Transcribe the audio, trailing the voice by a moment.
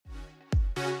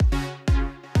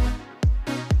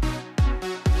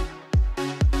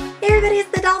everybody,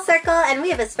 it's the Doll Circle, and we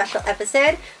have a special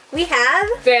episode. We have...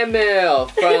 fan mail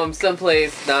from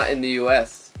someplace not in the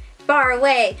U.S. Far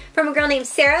away, from a girl named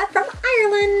Sarah from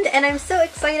Ireland, and I'm so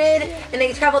excited, and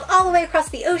they traveled all the way across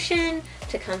the ocean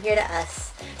to come here to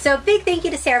us. So big thank you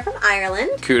to Sarah from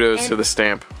Ireland. Kudos to the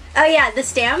stamp. Oh yeah, the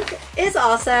stamp is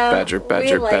awesome. Badger.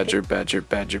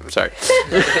 Sorry.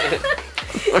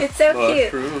 It's so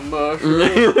cute.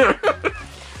 Mushroom.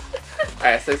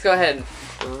 Alright, so let's go ahead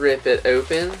and rip it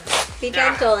open. Be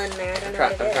gentle in there. I don't know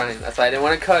what it I'm is. trying. That's why I didn't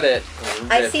want to cut it.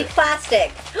 I see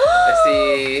plastic. I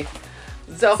see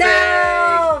Zelfs.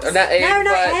 Zelfs! Or not eggs, No,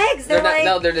 not but eggs. They're not, like...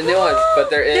 no, they're the new ones.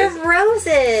 But there is. They're roses.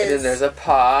 And then there's a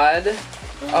pod.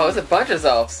 Oh, it's a bunch of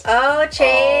Zelfs. Oh,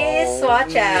 Chase,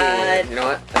 watch out. You know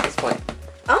what? At this point.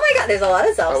 Oh my god, there's a lot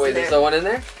of Zelfs Oh, wait, in there. there's the one in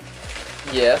there?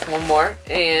 Yes, one more.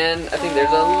 And I think there's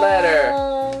a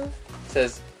letter. It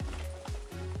says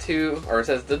it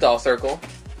says the Doll Circle.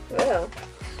 Whoa.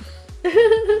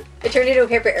 It turned into a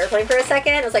paper airplane for a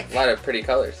second. I was like, A lot of pretty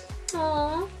colors.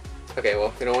 aww. Okay,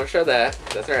 well, we don't want to show that.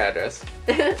 That's our address.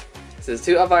 It says,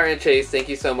 to Elvira and Chase, thank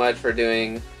you so much for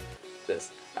doing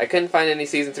this. I couldn't find any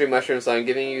Season 3 mushrooms, so I'm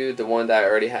giving you the one that I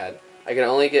already had. I can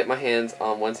only get my hands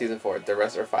on one Season 4. The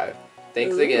rest are 5.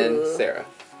 Thanks again, Sarah.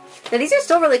 Now these are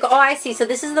still really cool. Oh, I see. So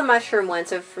this is the mushroom one,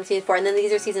 so from Season 4, and then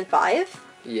these are Season 5?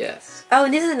 Yes. Oh,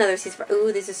 and this is another Season 4.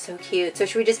 Ooh, this is so cute. So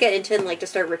should we just get into it and, like,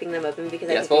 just start ripping them open? Because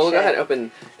I Yes, think well, we we'll go should. ahead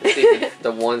and open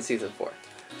the one Season 4.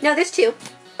 No, there's 2.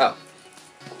 Oh.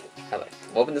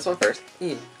 We'll open this one first.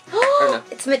 Or no.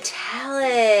 It's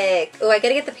metallic. Oh, I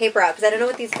gotta get the paper out because I don't know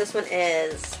what this one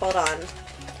is. Hold on.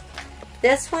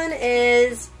 This one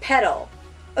is petal.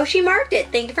 Oh, she marked it.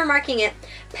 Thank you for marking it.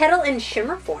 Petal in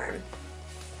shimmer form.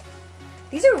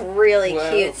 These are really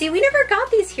cute. See, we never got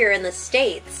these here in the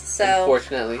States, so...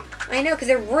 Unfortunately. I know, because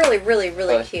they're really, really,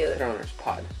 really cute. Put it on our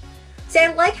pod. See,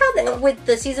 I like how with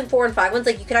the Season 4 and 5 ones,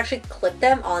 like, you can actually clip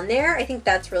them on there. I think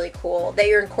that's really cool. That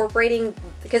you're incorporating...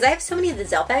 Because I have so many of the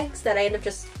Zelf eggs that I end up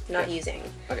just not using.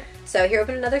 Okay. So here,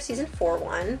 open another Season 4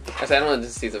 one. Actually, I don't know if this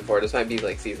is Season 4. This might be,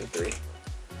 like, Season 3.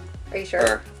 Are you sure?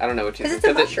 Or, I don't know what you... Because it's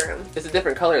a mushroom. It's a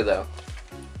different color, though.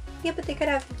 Yeah, but they could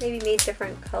have maybe made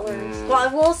different colors. Well,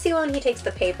 we'll see when he takes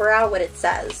the paper out what it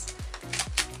says.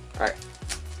 Alright.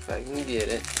 If I can get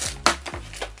it.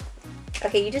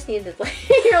 Okay, you just need to...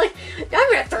 You're like,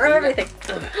 I'm going to throw everything.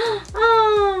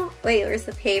 Oh, wait, where's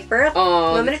the paper?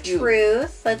 Oh, Moment of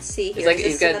truth. Let's see here. It's like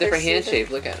he's got a different hand shape.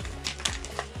 Look at it.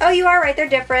 Oh, you are right. They're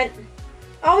different.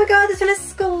 Oh my god, this one has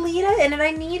Skeleta in it.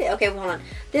 I need it. Okay, hold on.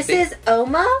 This is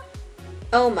Oma.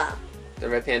 Oma. The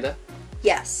red panda?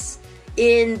 Yes.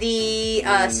 In the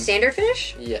standard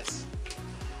finish? Yes.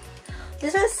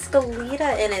 This has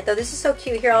Skeleta in it, though. This is so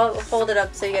cute. Here, I'll hold it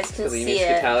up so you guys can see it.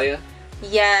 Scatalia?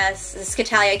 Yes,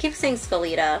 Scatalia. I keep saying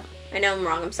Skeleta. I know I'm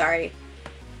wrong. I'm sorry.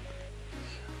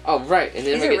 Oh, right. And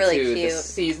then These we are get really to cute. the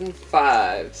Season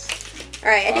 5s.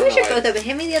 Alright, I think we should both open.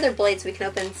 Hand me the other blade so we can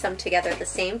open some together at the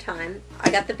same time. I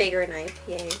got the bigger knife.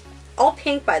 Yay. All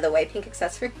pink, by the way. Pink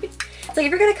accessories. It's like, if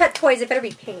you're going to cut toys, it better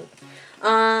be pink.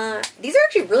 These are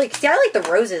actually really... See, I like the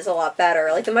roses a lot better.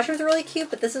 Like, the mushrooms are really cute,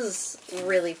 but this is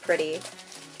really pretty.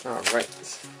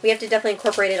 Alright. We have to definitely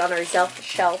incorporate it on our Zelf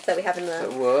shelf that we have in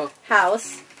the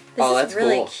house. This that's is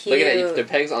really cool. cute. Look at it. The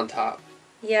peg's on top.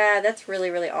 Yeah, that's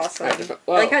really, really awesome. Right,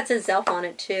 I like how it says Zelf on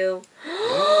it, too.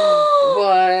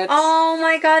 What? Oh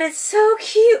my god, it's so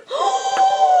cute.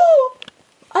 Oh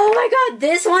my god,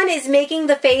 this one is making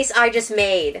the face I just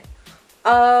made.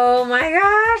 Oh my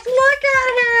gosh, look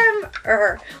at him! Or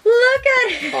her. Look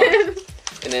at him!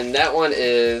 And then that one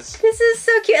is... This is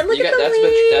so cute. And look at the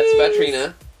wings. That's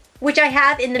Batrina. Which I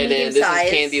have in the medium size. And then this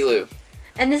is Candy Lou.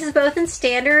 And this is both in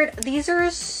standard. These are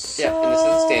so and this is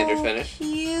a standard finish.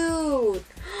 Cute.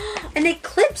 And they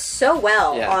clip so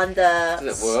well on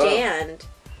the stand.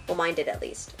 Well, mine did at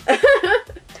least.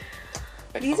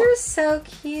 These are so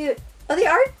cute. Oh, they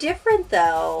are different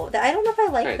though. I don't know if I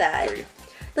like that.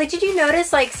 Like, did you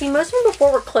notice, like, see, most of them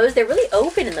before were closed. They're really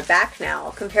open in the back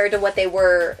now compared to what they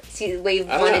were, see, wave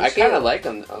 1 and 2. I kind of like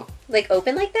them, though. Like,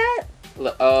 open like that?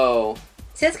 Oh.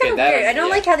 See, that's kind of weird. I don't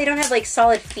like how they don't have, like,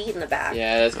 solid feet in the back.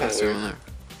 Yeah, that's kind of weird.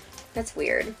 That's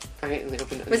weird. Okay, let me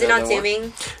open Was it not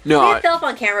zooming? No. We have Philip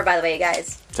on camera, by the way,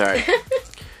 guys. Sorry.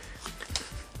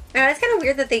 No, it's kind of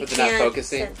weird that they can't. Not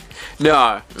focusing?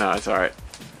 No, it's alright.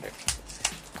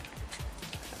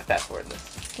 Fast forward this.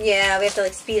 Yeah, we have to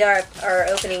like speed our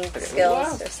opening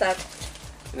skills or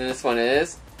stuff. And then this one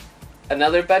is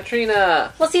another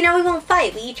Batrina. Well, see, now we won't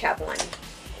fight. We each have one.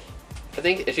 I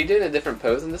think, is she doing a different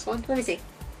pose in this one? Let me see.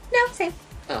 No, same.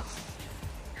 Oh.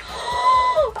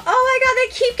 Oh my god, they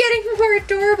keep getting more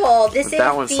adorable.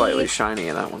 That one's slightly shiny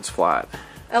and that one's flat.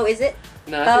 Oh, is it?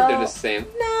 No, I think they're the same.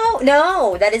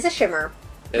 No, that is a shimmer.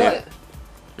 Is it?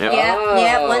 Yep.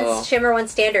 Yeah, one's shimmer,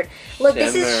 one's standard. Look,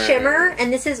 this is shimmer,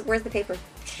 and this is, where's the paper?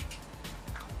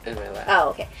 In my lap. Oh,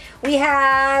 okay. We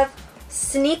have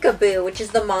Sneakaboo, which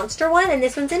is the monster one, and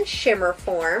this one's in shimmer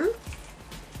form.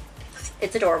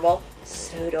 It's adorable.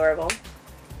 So adorable.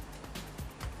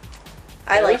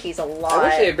 I like these a lot. I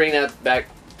wish they'd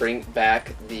bring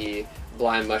back the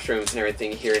blind mushrooms and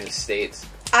everything here in the States.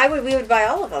 We would buy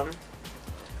all of them.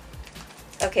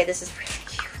 Okay, this is really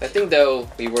cute. I think, though,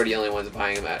 we were the only ones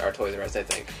buying them at our Toys R Us, I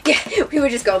think. Yeah, we would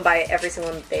just go and buy every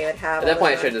single one they would have. At that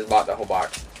point, I should have just bought the whole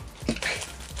box.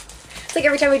 It's like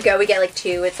every time we'd go, we get like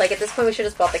 2. It's like, at this point, we should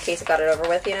have just bought the case and got it over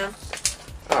with, you know?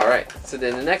 Alright, so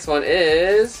then the next one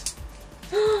is...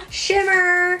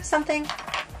 Shimmer something.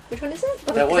 Which one is it?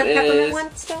 That one is that the is...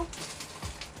 one still?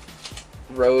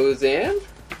 Roseanne?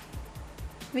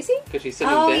 Let me see. Because she's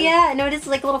sitting down. Oh, yeah. No, it is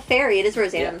like a little fairy. It is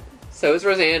Roseanne. Yeah. So it's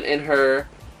Roseanne in her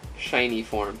shiny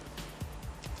form.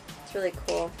 It's really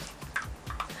cool.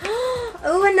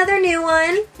 Oh, another new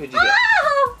one. Who'd you get?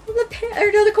 Oh,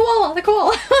 the koala. The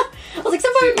koala. I was like,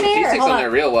 somebody She there. sticks on there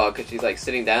real well because she's like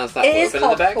sitting down. It's not It is open in the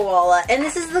called back. koala, and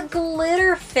this is the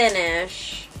glitter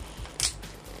finish.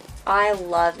 I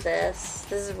love this.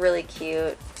 This is really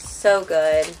cute. So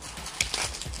good.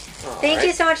 Thank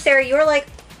you so much, Sarah. You are like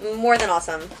more than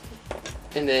awesome.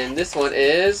 And then this one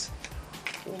is...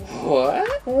 What?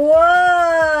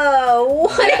 Whoa!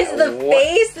 What is the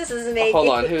face this is making? Hold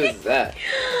on, who is that?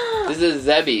 This is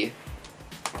Zebby.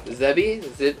 Zebby?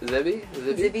 Zebby?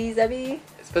 Zebby?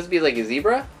 It's supposed to be like a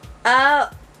zebra?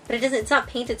 But it doesn't, it's not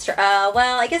painted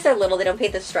well, I guess they're little, they don't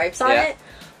paint the stripes on it.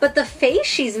 But the face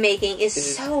she's making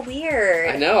is so weird.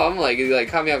 I know, I'm like, it like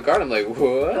caught me off guard. I'm like,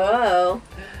 what? Whoa.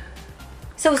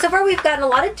 So far we've gotten a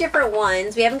lot of different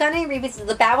ones. We haven't gotten any repeats.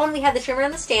 The bad one, we had the shimmer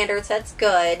and the standard, so that's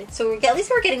good. So at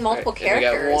least we're getting multiple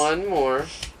characters. We got one more.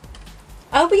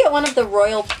 I hope we get one of the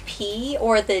Royal P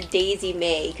or the Daisy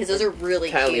May, because those are really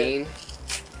cute.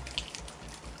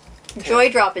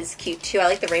 Joy Drop is cute too. I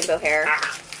like the rainbow hair.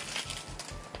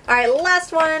 Alright,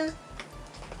 last one.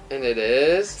 And it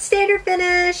is... Standard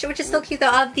finish, which is still cute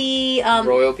though, of the...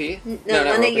 Royal P? No, the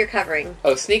one that you're covering.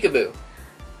 Oh, Sneakaboo.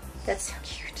 That's so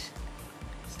cute.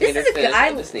 Standard this is a good...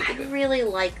 I really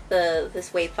like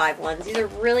this Wave 5 ones. These are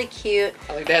really cute.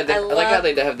 I like, I like how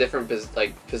they have different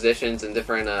positions and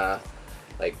different,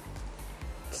 like...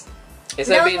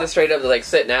 Instead of being the straight up, like,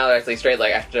 sit now, they're actually straight,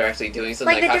 like, after they're actually doing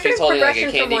something. Like how she's holding, like, a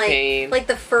candy cane. Like,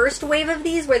 the first wave of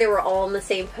these, where they were all in the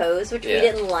same pose, which we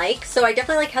didn't like. So I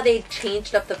definitely like how they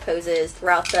changed up the poses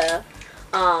throughout the,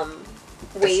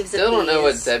 waves of these. I still don't know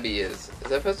what Zebby is. Is that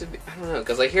supposed to be... I don't know,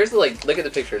 because, like, here's the, like, look at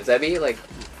the picture. Zebby, like,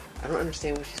 I don't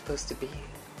understand what she's supposed to be.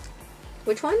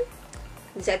 Which one?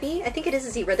 Zebby? I think it is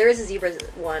a zebra. There is a zebra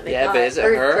one. Yeah, but is it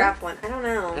her? Or giraffe one. I don't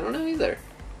know. I don't know either.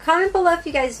 Comment below if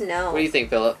you guys know. What do you think,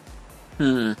 Philip?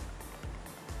 Like,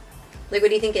 what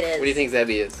do you think it is? What do you think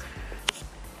Zebby is?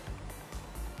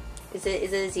 Is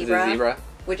it a zebra? Is it a zebra?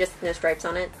 With just no stripes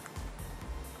on it?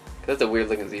 That's a weird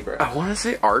looking zebra. I want to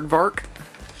say aardvark.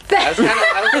 I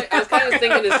was kind of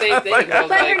thinking the same thing.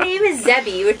 But her name is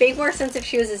Zebby. It would make more sense if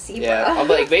she was a zebra. Yeah, I'm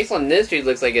like, based on this, she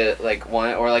looks like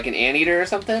one or like an anteater or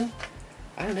something.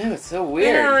 I don't know. It's so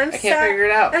weird. I can't figure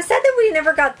it out. I'm sad that we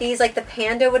never got these. Like the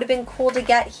panda would have been cool to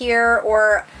get here,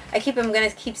 or I'm gonna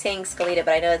keep saying Scalita,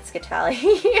 but I know it's Scatali.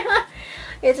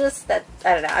 It's just that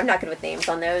I don't know. I'm not good with names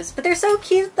on those, but they're so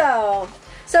cute though.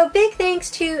 So big thanks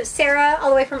to Sarah all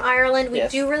the way from Ireland. We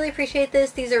do really appreciate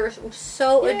this. These are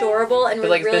so adorable, and we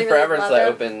like, really, it's been forever really since love I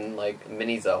them. opened like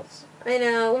mini Zelfs. I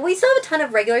know. We still have a ton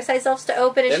of regular size Zelfs to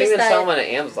open. It's they don't just even sell them on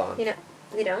Amazon. You know,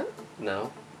 they don't.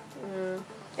 No.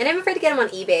 And I'm afraid to get them on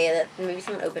eBay. That maybe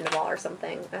someone opened them all or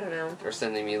something. I don't know. Or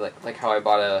sending me like how I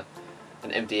bought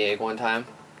an empty egg one time.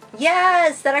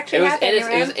 Yes, that actually happened.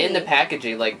 It was in the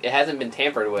packaging. Like it hasn't been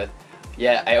tampered with.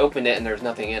 Yeah, I opened it and there was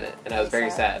nothing in it, and I was very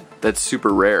sad. That's super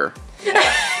rare.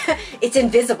 Yeah. It's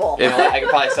invisible. You know, I could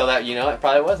probably sell that. You know, it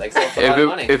probably was. I could sell it for a lot of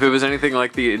money. If it was anything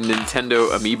like the Nintendo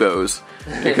Amiibos,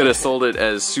 you could have sold it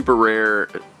as super rare,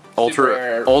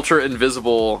 ultra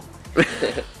invisible.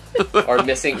 Or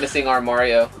missing our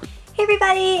Mario. Hey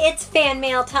everybody, it's fan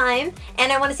mail time,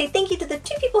 and I want to say thank you to the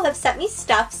 2 people who have sent me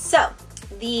stuff. So,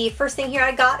 the first thing here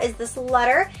I got is this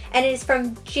letter, and it is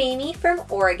from Jamie from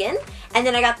Oregon. And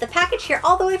then I got the package here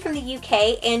all the way from the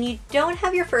UK, and you don't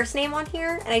have your first name on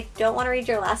here, and I don't want to read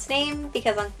your last name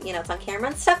because it's on camera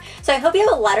and stuff. So I hope you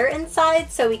have a letter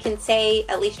inside so we can say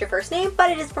at least your first name,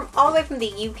 but it is from all the way from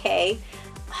the UK.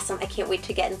 Awesome, I can't wait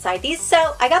to get inside these.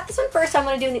 So I got this one first, so I'm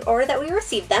going to do in the order that we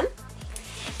received them.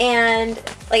 And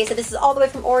like I said, this is all the way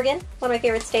from Oregon, one of my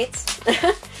favorite states.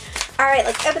 Alright,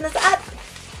 let's open this up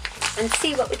and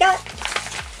see what we got.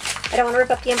 I don't want to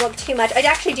rip up the envelope too much. I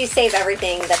actually do save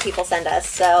everything that people send us,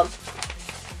 so.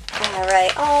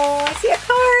 Alright. Oh, I see a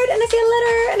card, and I see a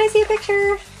letter, and I see a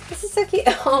picture. This is so cute.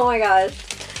 Oh my gosh.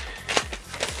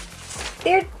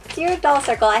 Dear Doll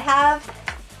Circle, I have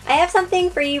something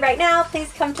for you right now.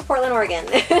 Please come to Portland, Oregon.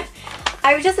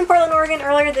 I was just in Portland, Oregon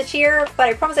earlier this year, but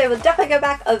I promise I will definitely go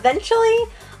back eventually.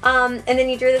 And then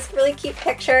you drew this really cute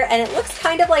picture, and it looks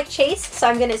kind of like Chase, so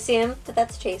I'm going to assume that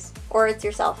that's Chase. Or it's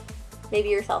yourself. Maybe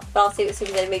yourself, but I'll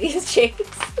assume that maybe it's Chase.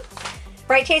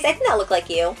 Right, Chase? I think that looked like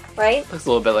you, right? Looks a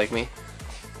little bit like me.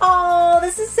 Oh,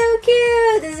 this is so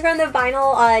cute! This is from the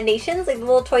Vinyl Nations, like the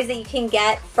little toys that you can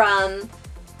get from...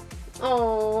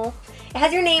 Oh, it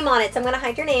has your name on it, so I'm going to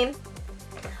hide your name.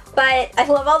 But I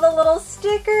love all the little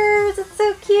stickers. It's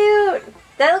so cute.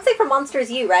 That looks like from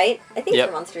Monsters U, right? I think it's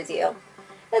from Monsters U.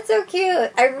 That's so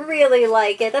cute. I really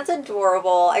like it. That's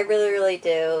adorable. I really, really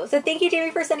do. So thank you,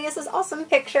 Jamie, for sending us this awesome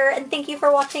picture. And thank you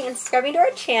for watching and subscribing to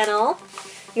our channel.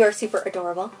 You are super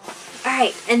adorable.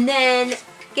 Alright, and then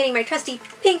getting my trusty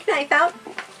pink knife out.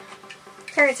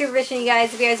 Parent supervision, you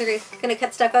guys, if you guys are going to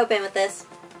cut stuff open with this.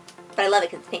 But I love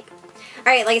it because it's pink.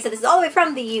 Alright, like I said, this is all the way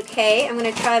from the UK. I'm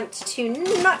going to try to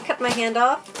not cut my hand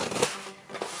off.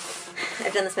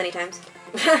 I've done this many times.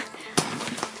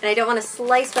 And I don't want to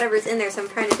slice whatever's in there, so I'm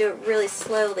trying to do it really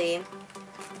slowly. I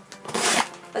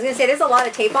was going to say, there's a lot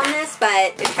of tape on this,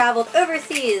 but it traveled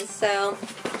overseas, so...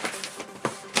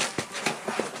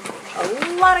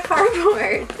 A lot of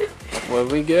cardboard. What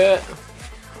do we get?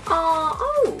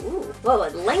 Oh, whoa, a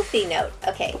lengthy note.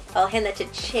 Okay, I'll hand that to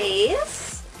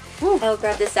Chase. Ooh. I'll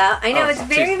grab this out. I know, it's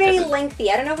very, very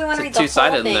lengthy. I don't know if we want to read the whole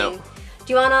two-sided thing. note.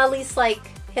 Do you want to at least, like,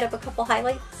 hit up a couple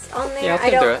highlights on there? Yeah, I'll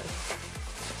flip through it.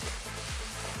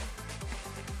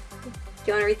 Do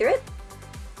you want to read through it?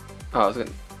 Oh, I was gonna...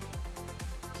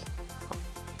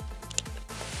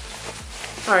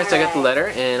 Alright, so I got the letter,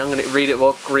 and I'm going to read it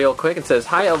real quick. It says,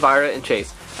 Hi, Elvira and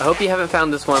Chase. I hope you haven't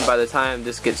found this one by the time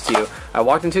this gets to you. I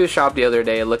walked into a shop the other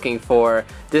day looking for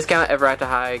discount Ever After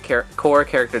High core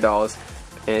character dolls,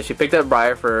 and she picked up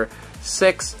Briar for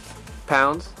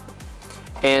 £6.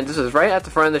 And this was right at the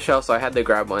front of the shelf, so I had to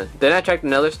grab one. Then I checked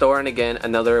another store, and again,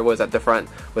 another was at the front,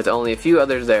 with only a few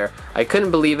others there. I couldn't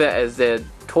believe it, as the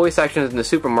toy sections in the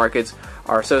supermarkets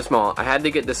are so small. I had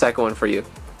to get the second one for you.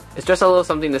 It's just a little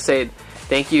something to say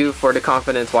thank you for the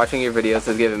confidence watching your videos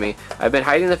has given me. I've been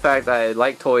hiding the fact that I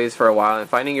like toys for a while, and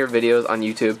finding your videos on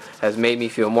YouTube has made me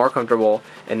feel more comfortable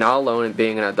and not alone in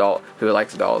being an adult who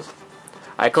likes dolls.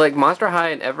 I collect Monster High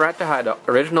and Ever After High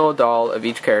original doll of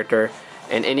each character,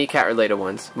 and any cat-related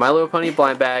ones. My Little Pony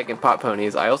blind bag and pop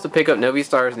ponies. I also pick up Novi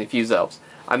Stars and a few Zelfs.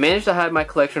 I managed to hide my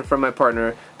collection from my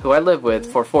partner, who I lived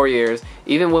with for 4 years,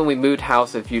 even when we moved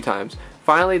house a few times.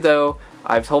 Finally, though,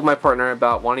 I've told my partner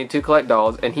about wanting to collect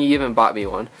dolls, and he even bought me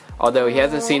one. Although he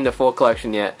hasn't seen the full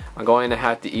collection yet, I'm going to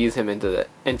have to ease him into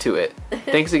it.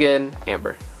 Thanks again,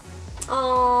 Amber.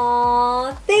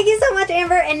 Aww, thank you so much,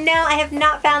 Amber. And no, I have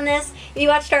not found this. If you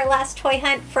watched our last toy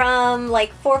hunt from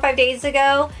like 4 or 5 days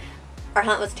ago, our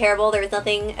hunt was terrible. There was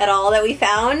nothing at all that we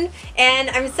found. And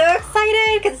I'm so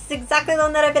excited because it's exactly the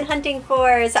one that I've been hunting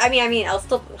for. So, I mean, I'll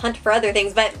still hunt for other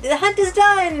things, but the hunt is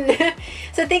done.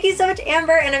 So thank you so much,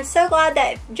 Amber. And I'm so glad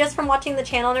that just from watching the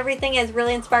channel and everything has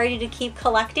really inspired you to keep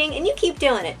collecting. And you keep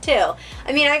doing it too.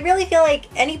 I mean, I really feel like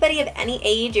anybody of any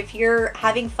age, if you're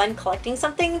having fun collecting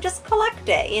something, just collect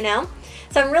it, you know?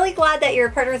 So I'm really glad that your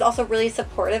partner is also really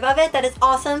supportive of it. That is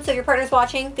awesome. So if your partner's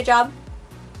watching, good job.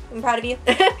 I'm proud of you.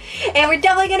 And we're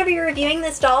definitely going to be reviewing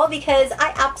this doll because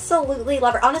I absolutely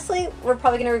love her. Honestly, we're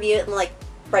probably going to review it in like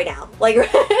right now. Like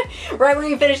right when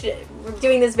we finish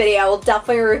doing this video, we'll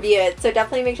definitely review it. So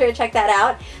definitely make sure to check that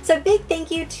out. So big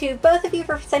thank you to both of you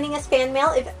for sending us fan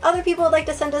mail. If other people would like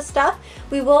to send us stuff,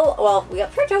 we will, well,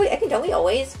 don't we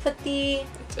always put the...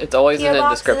 It's always in the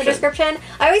description.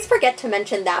 I always forget to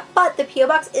mention that, but the P.O.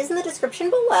 Box is in the description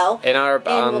below. In our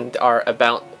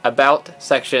about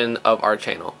section of our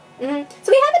channel. Mm-hmm.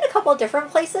 So we have it in a couple of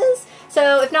different places.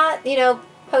 So if not, you know,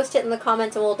 post it in the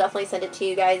comments and we'll definitely send it to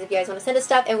you guys if you guys want to send us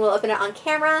stuff, and we'll open it on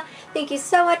camera. Thank you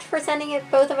so much for sending it,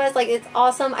 both of us. Like, it's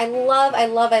awesome. I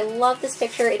love this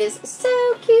picture. It is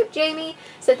so cute, Jamie.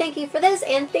 So thank you for this,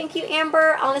 and thank you,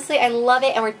 Amber. Honestly, I love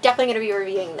it, and we're definitely going to be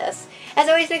reviewing this. As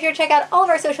always, make sure to check out all of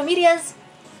our social medias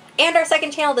and our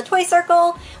second channel, The Toy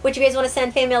Circle, which if you guys want to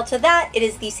send fan mail to that, it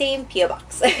is the same P.O.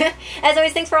 Box. As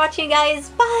always, thanks for watching, guys.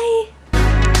 Bye!